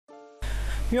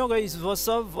Yo guys, what's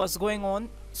up? What's going on?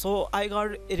 So I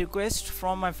got a request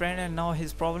from my friend and now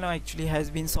his problem actually has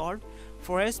been solved.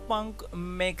 Frostpunk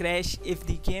may crash if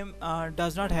the game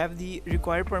does not have the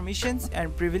required permissions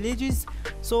and privileges.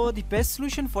 So the best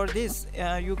solution for this,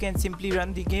 you can simply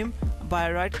run the game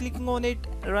by right clicking on it,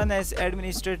 run as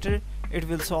administrator. It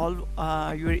will solve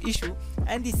your issue.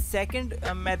 And the second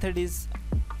method is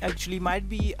actually might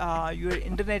be your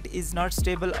internet is not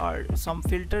stable or some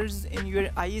filters in your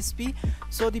ISP.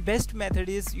 So the best method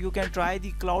is you can try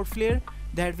the Cloudflare.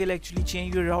 That will actually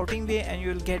change your routing way and you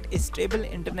will get a stable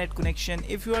internet connection.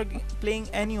 If you are playing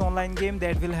any online game,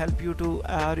 that will help you to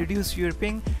reduce your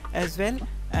ping as well,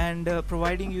 and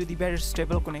providing you the better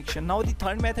stable connection. Now the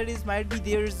third method is might be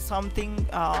there is something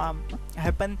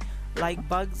happen like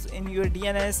bugs in your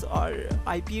DNS or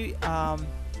IP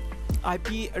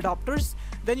adapters.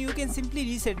 Then you can simply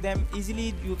reset them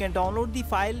easily. You can download the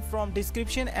file from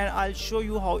description and I'll show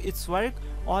you how it's work.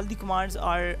 All the commands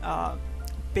are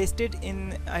pasted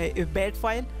in a bed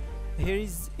file. Here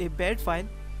is a bed file.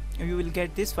 You will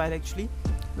get this file actually.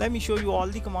 Let me show you all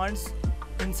the commands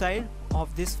inside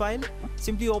of this file.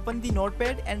 Simply open the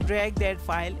notepad and drag that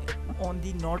file on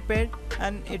the notepad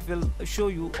and it will show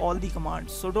you all the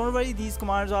commands. So don't worry, these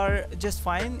commands are just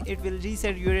fine. It will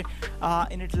reset your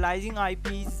initializing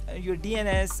IPs, your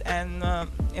DNS, and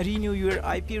renew your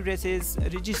IP addresses,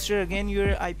 register again your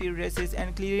IP addresses,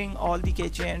 and clearing all the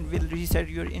cache, and will reset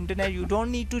your internet. You don't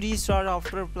need to restart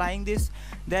after applying this.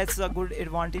 That's a good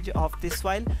advantage of this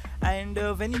file. And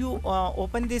when you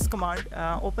open this command,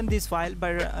 open this file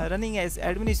by running as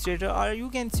administrator, or you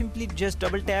can simply just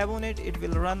double tap on it. It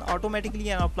will run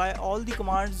automatically and apply all the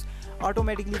commands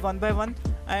automatically one by one,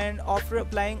 and after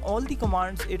applying all the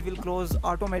commands it will close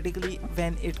automatically.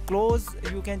 When it closes,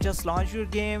 you can just launch your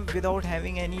game without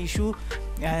having any issue.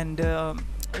 And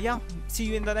yeah, see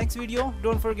you in the next video.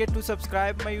 Don't forget to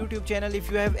subscribe my YouTube channel.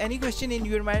 If you have any question in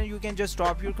your mind, you can just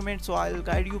drop your comment, so I'll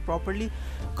guide you properly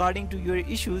according to your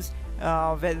issues.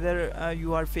 Whether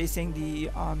you are facing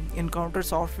the encounter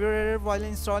software error while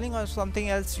installing or something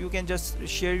else, you can just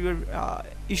share your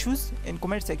issues in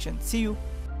comment section. See you.